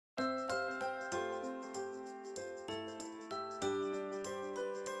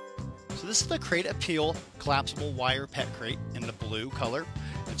So this is the Crate Appeal collapsible wire pet crate in the blue color.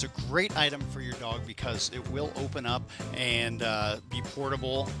 It's a great item for your dog because it will open up and be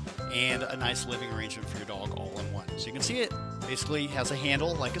portable and a nice living arrangement for your dog all in one. So you can see it basically has a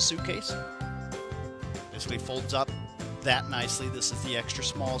handle like a suitcase. Basically folds up that nicely. This is the extra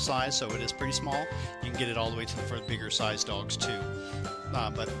small size, so it is pretty small. You can get it all the way to for bigger size dogs too.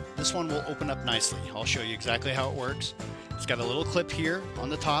 But this one will open up nicely. I'll show you exactly how it works. It's got a little clip here on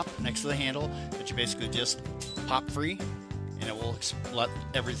the top next to the handle that you basically just pop free and it will let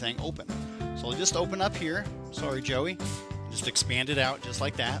everything open. So I'll just open up here, sorry Joey, just expand it out just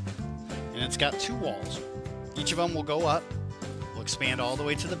like that. And it's got two walls. Each of them will go up, will expand all the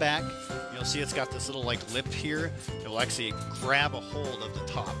way to the back. You'll see it's got this little like lip here that will actually grab a hold of the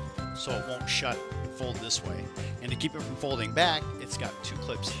top so it won't shut and fold this way. And to keep it from folding back, it's got two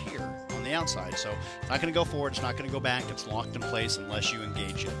clips here on the outside. So it's not going to go forward, it's not going to go back, it's locked in place unless you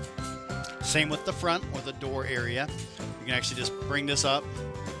engage it. Same with the front or the door area. You can actually just bring this up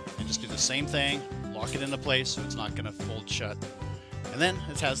and just do the same thing, lock it into place so it's not going to fold shut. And then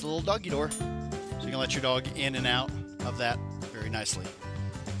it has a little doggy door, so you can let your dog in and out of that very nicely.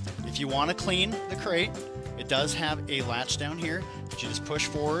 If you want to clean the crate, it does have a latch down here that you just push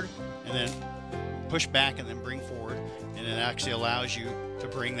forward and then push back and then bring forward, and it actually allows you to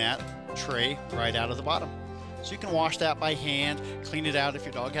bring that tray right out of the bottom. So you can wash that by hand, clean it out if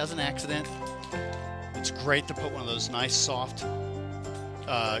your dog has an accident. It's great to put one of those nice soft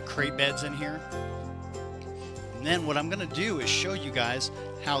crate beds in here. And then what I'm going to do is show you guys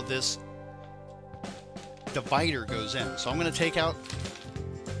how this divider goes in. So I'm going to take out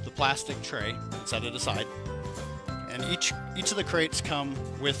the plastic tray and set it aside. And each of the crates come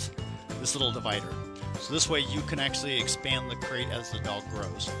with this little divider. So this way you can actually expand the crate as the dog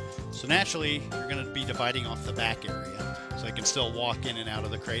grows. So naturally, you're going to be dividing off the back area, so they can still walk in and out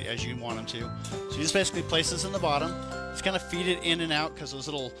of the crate as you want them to. So you just basically place this in the bottom. Just kind of feed it in and out because those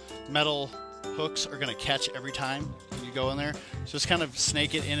little metal hooks are going to catch every time you go in there. So just kind of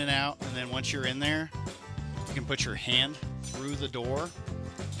snake it in and out, and then once you're in there, you can put your hand through the door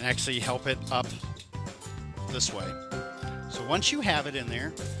and actually help it up this way. So once you have it in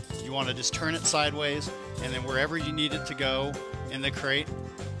there, you want to just turn it sideways, and then wherever you need it to go in the crate.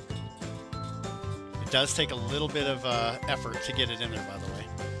 It does take a little bit of effort to get it in there, by the way.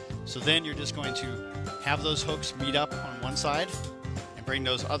 So then you're just going to have those hooks meet up on one side and bring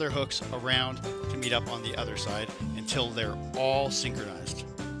those other hooks around to meet up on the other side until they're all synchronized,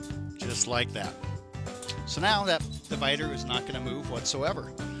 just like that. So now that divider is not going to move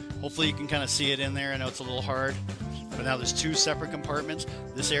whatsoever. Hopefully you can kind of see it in there. I know it's a little hard, but now there's two separate compartments.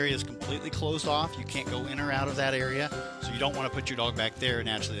 This area is completely closed off. You can't go in or out of that area, so you don't want to put your dog back there.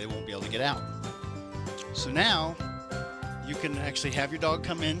 Naturally, they won't be able to get out. So now you can actually have your dog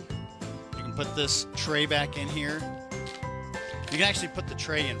come in. You can put this tray back in here. You can actually put the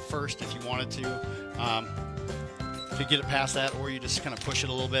tray in first if you wanted to get it past that, or you just kind of push it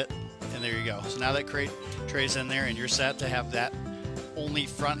a little bit, and there you go. So now that tray's in there, and you're set to have that only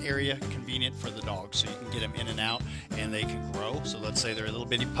front area convenient for the dog, so you can get them in and out and they can grow. So let's say they're a little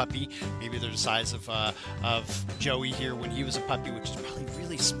bitty puppy, maybe they're the size of Joey here when he was a puppy, which is probably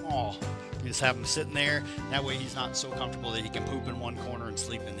really small. You just have him sitting there, that way he's not so comfortable that he can poop in one corner and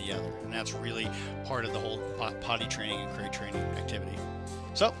sleep in the other, and that's really part of the whole potty training and crate training activity.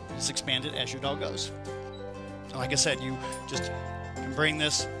 So just expand it as your dog goes. Like I said, you just can bring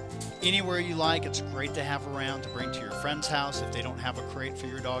this anywhere you like. It's great to have around to bring to your friend's house if they don't have a crate for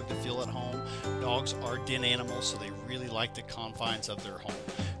your dog to feel at home. Dogs are den animals, so they really like the confines of their home.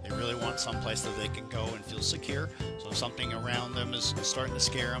 They really want someplace that they can go and feel secure. So if something around them is starting to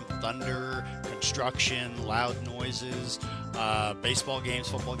scare them, thunder, construction, loud noises, baseball games,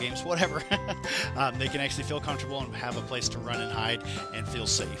 football games, whatever, they can actually feel comfortable and have a place to run and hide and feel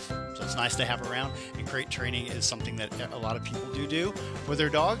safe. So it's nice to have around, and crate training is something that a lot of people do with their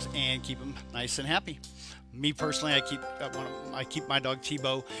dogs and keep them nice and happy. Me personally, I keep my dog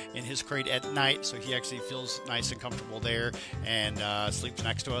Tebow in his crate at night, so he actually feels nice and comfortable there and sleeps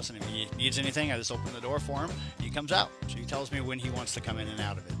next to us. And if he needs anything, I just open the door for him. He comes out, so he tells me when he wants to come in and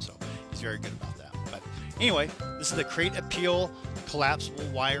out of it. So he's very good about that. But anyway, this is the Crate Appeal collapsible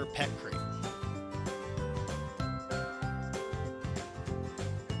wire pet crate.